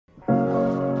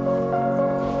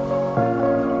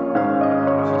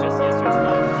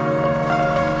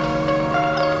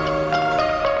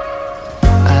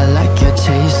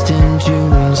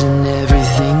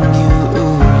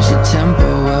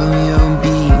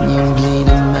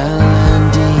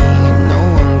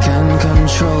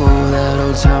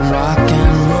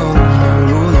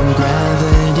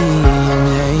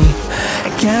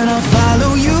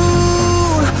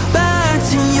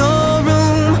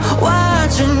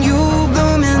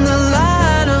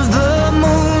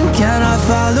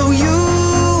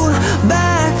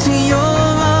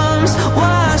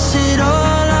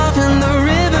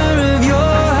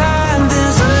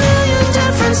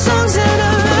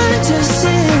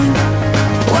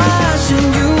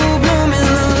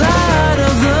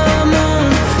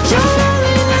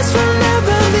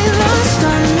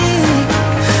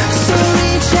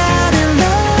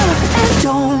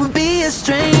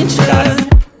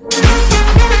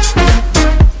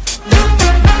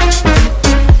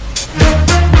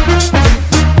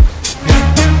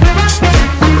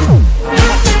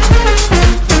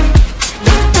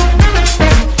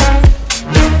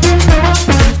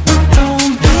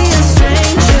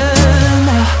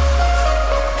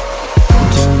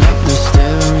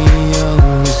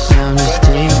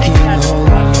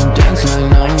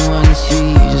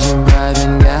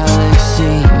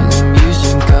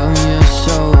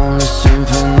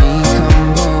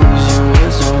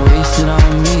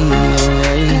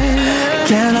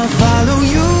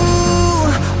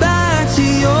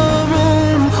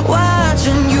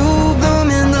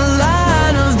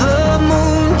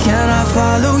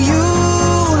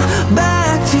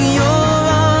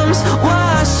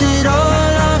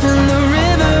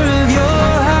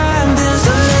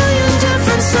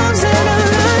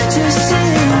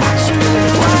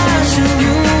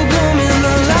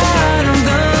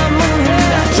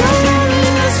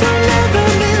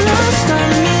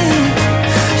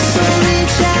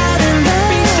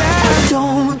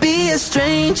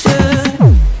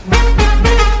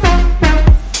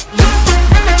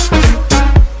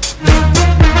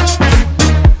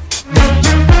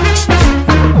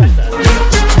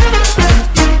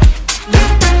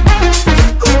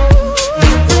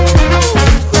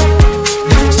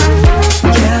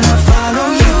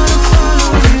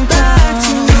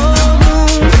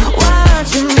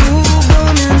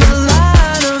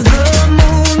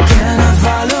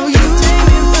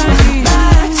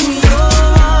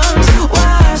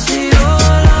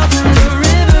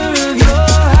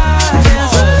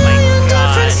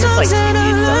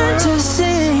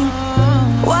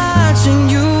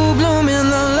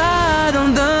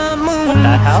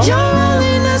hell? Your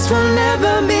loneliness will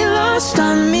never be lost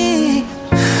on me.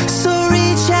 So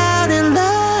reach out and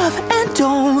love, and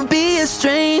don't be a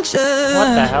stranger.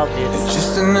 What the hell, dude? It's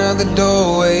just another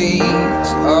doorway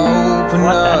to open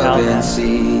up and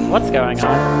see What's going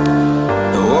on?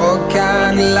 what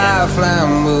kind of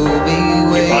lifeline will be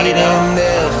waiting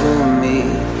there for me.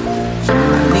 I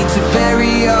need to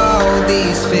bury all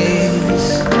these fears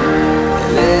and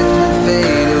let them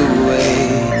fade away.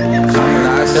 I'm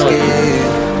not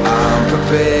scared, I'm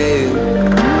prepared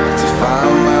to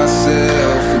find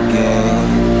myself again.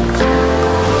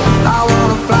 I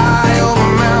wanna fly over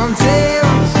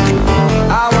mountains,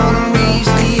 I wanna reach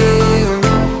the end.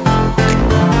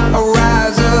 I'll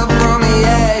rise up from the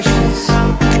ashes,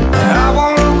 I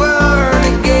wanna burn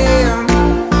again.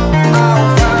 I'll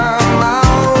find my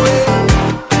way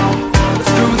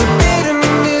through the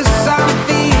bitterness I'm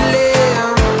feeling.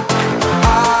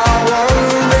 I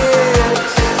won't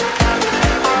rest,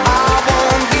 I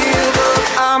won't give up,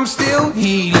 I'm still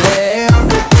healing.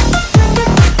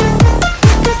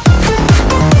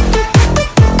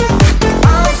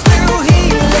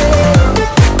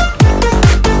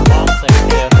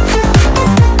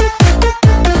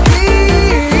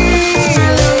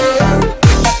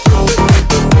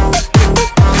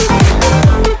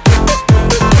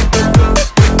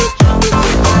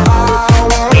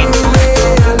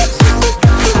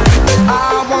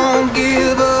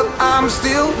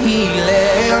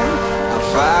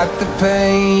 The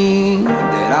pain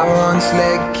that I once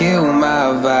let kill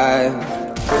my vibe.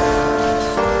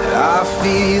 I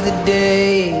fear the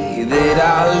day that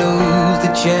I lose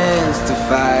the chance to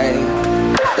fight.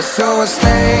 So I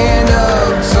stand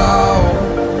up tall,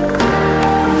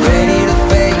 ready to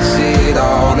face it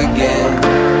all again.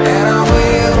 And I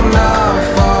will not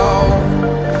fall,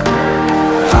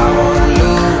 I won't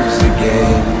lose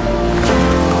again.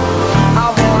 I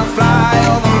wanna fly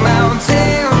over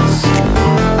mountains,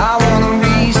 I wanna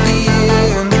reach the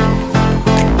end.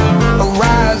 I'll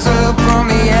rise up from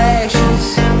the ashes,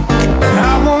 and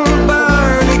I won't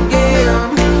burn again.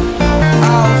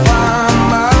 I'll find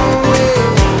my way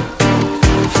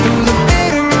through the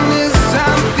bitterness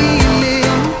I'm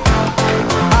feeling.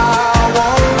 I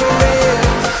won't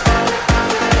rest,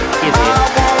 I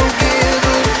won't give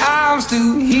up, I'm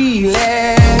still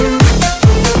healing.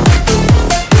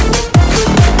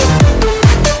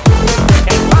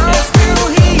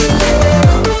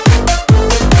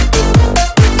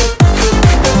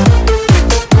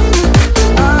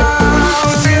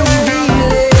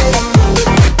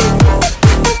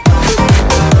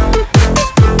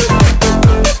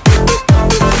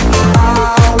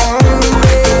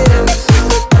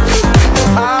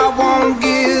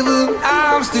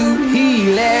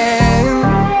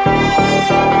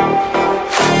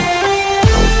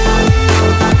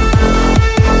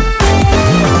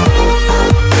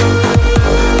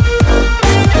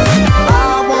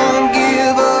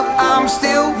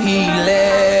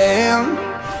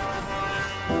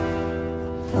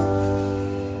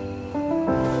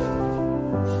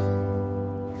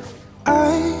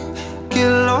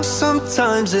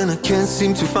 Sometimes and I can't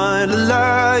seem to find a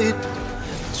light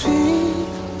between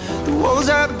the walls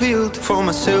I built for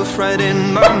myself right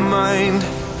in my mind.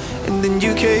 And then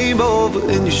you came over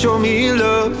and you showed me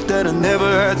love that I never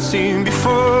had seen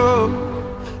before.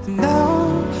 And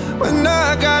now when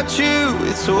I got you,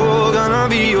 it's all gonna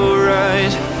be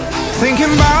alright.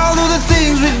 Thinking about all the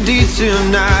things we did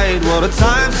tonight, what a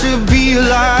time to be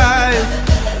alive.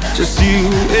 Just you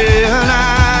and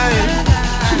I,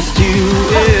 just you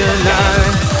and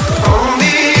I.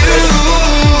 Only you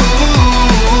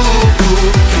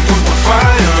can put the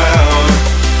fire out.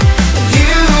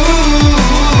 You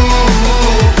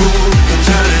can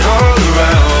turn it all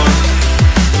around.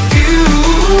 You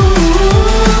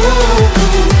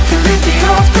can lift me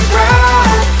off the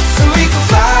ground, so we can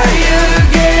fly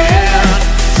again,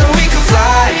 so we can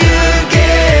fly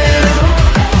again.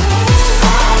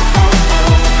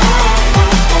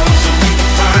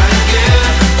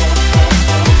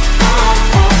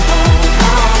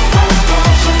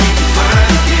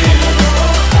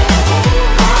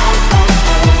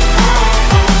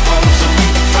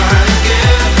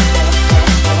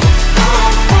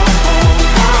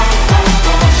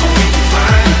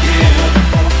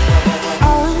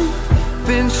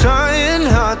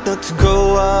 Not to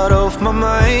go out of my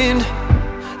mind.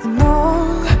 And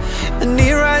all I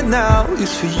need right now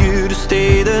is for you to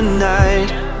stay the night.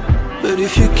 But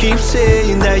if you keep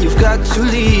saying that you've got to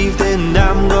leave, then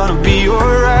I'm gonna be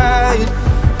alright.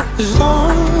 As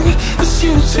long as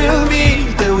you tell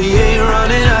me that we ain't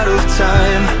running out of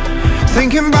time.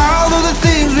 Thinking about all the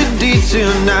things we did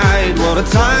tonight, what a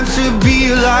time to be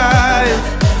alive.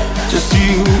 Just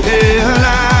you and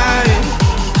I,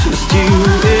 just you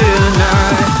and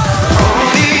I.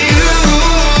 Only you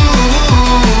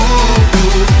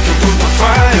can put the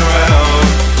fire out.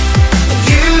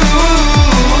 You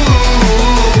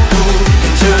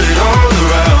can turn it all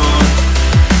around.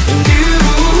 And you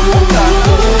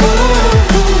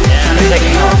can make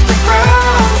me off the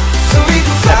ground, so we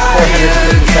can fly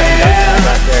again.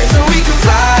 So we can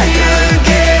fly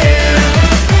again.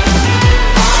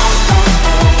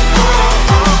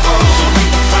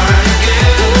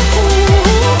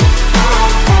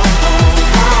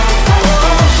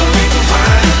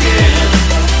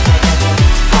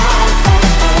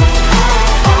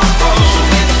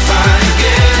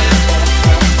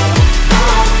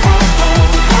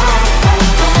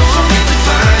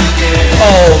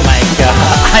 Oh my god,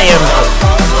 I am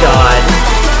God.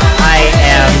 I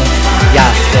am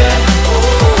Yasukeh.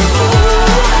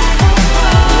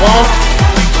 What?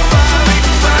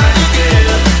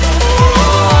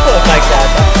 Oh my god.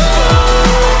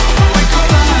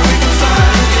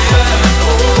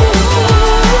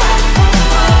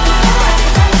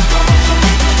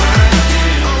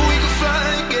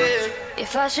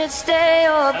 If I should stay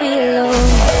or be alone,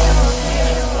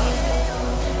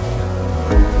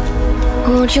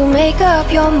 won't you make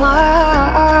up your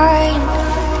mind?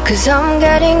 'Cause I'm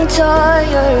getting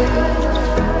tired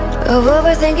of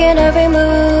overthinking every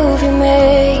move you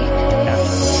make.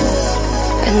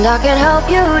 And I can help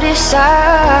you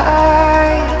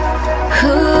decide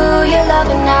who you're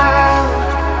loving now,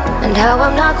 and how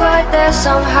I'm not quite there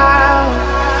somehow.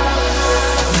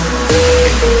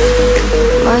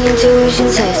 My intuition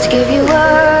says to give you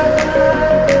up,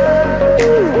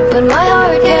 but my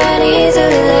heart can't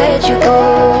easily let you go.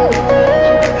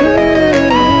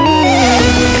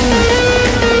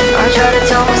 I try to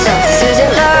tell myself this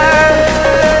isn't love,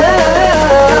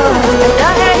 and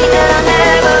I hate that I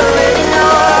never really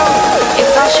know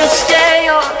if I should stay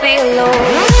or be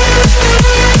alone.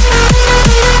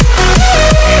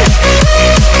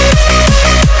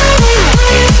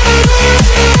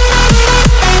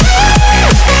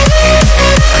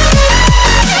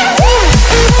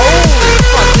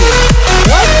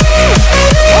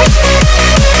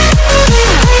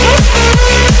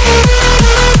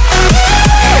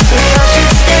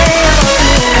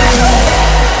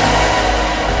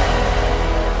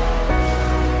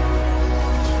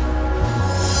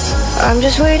 I'm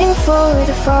just waiting for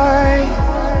the fire,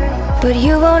 but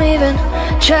you won't even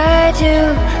try to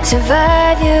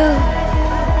survive. You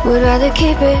would rather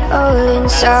keep it all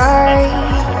inside,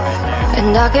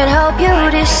 and I can help you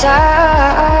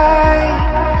decide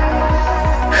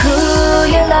who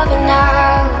you're loving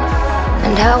now,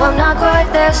 and how I'm not quite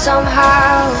there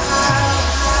somehow.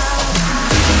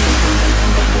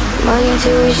 My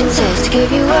intuition says to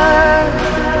give you up,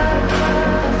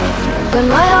 but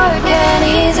my heart can't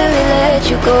easily let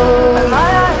you go.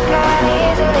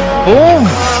 Boom!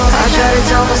 I try to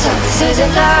tell myself this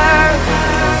isn't love,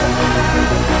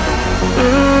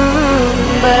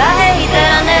 but I hate that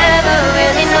I never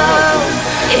really know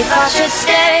if I should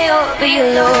stay or be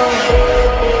alone.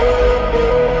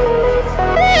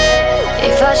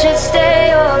 If I should stay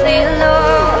or be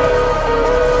alone.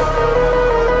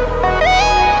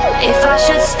 If I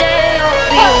should stay or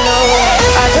be alone.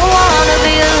 I don't wanna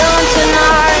be alone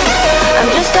tonight. I'm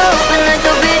just hoping that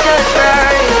you'll be just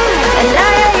right. And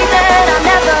I hate that I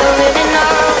never really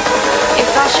know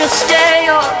if I should stay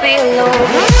or be alone.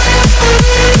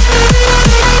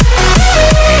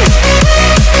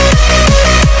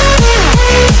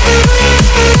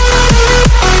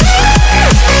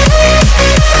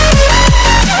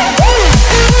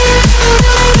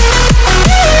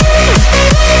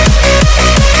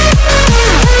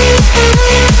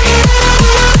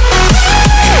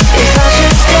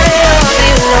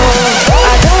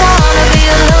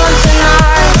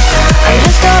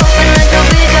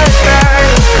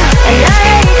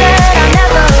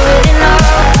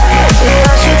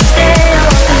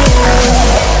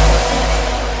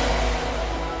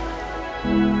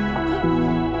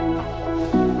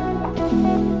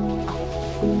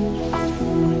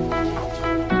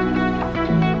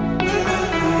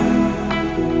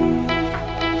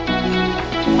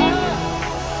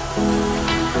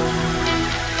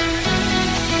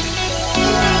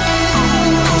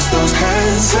 Those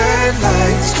hands and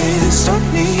lights can't stop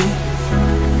me.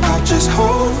 I'll just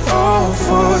hold on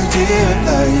for dear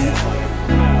life.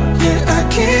 Yeah, I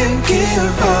can't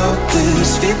give up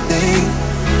this feeling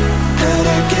that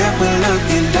I get when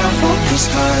looking down from the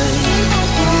sky.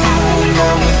 When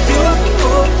I'm with you,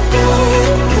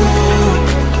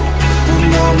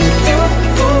 when I'm with you,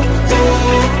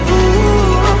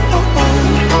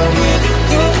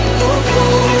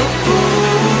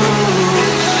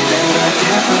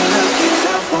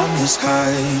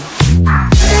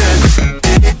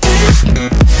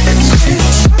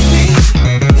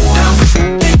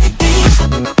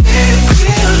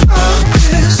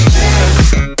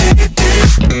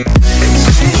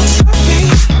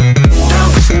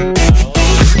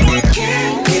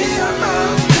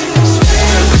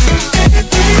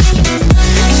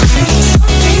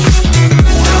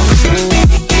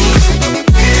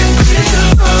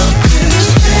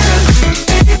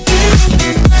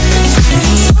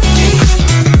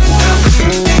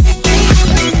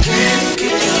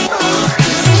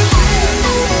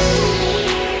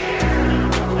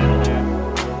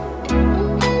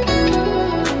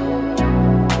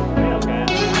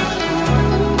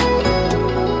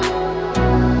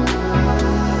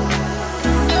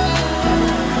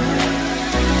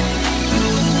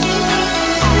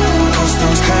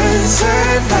 those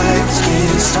hazard lights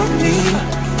can't stop me.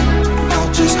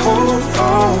 I'll just hold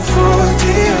on for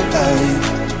dear life.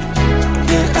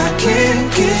 Yeah, I can't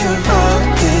give up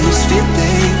this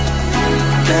feeling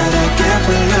that I get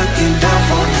when looking down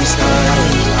from the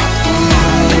sky.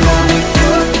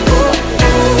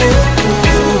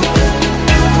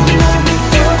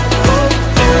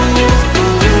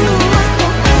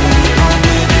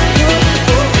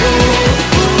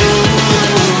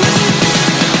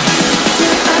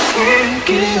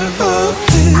 Give up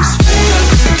this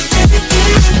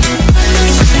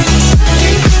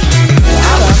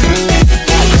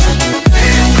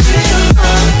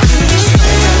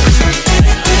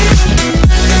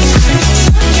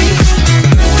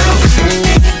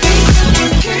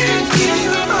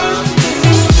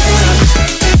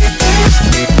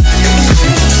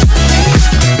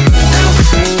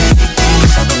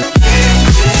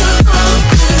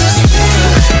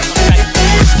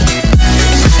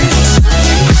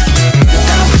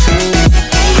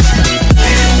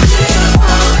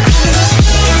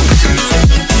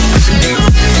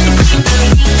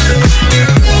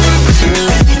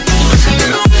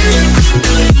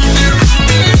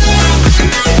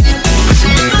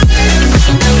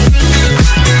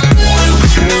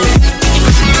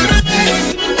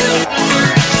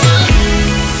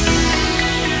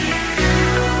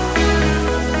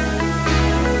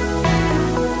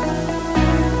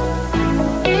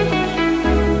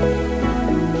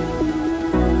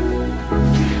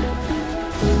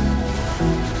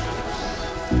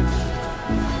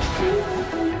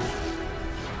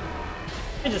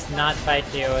I can just not fight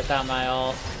you without my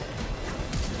ult.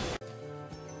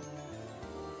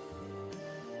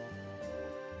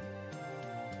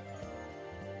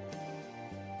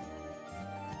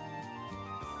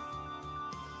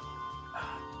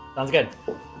 Sounds good.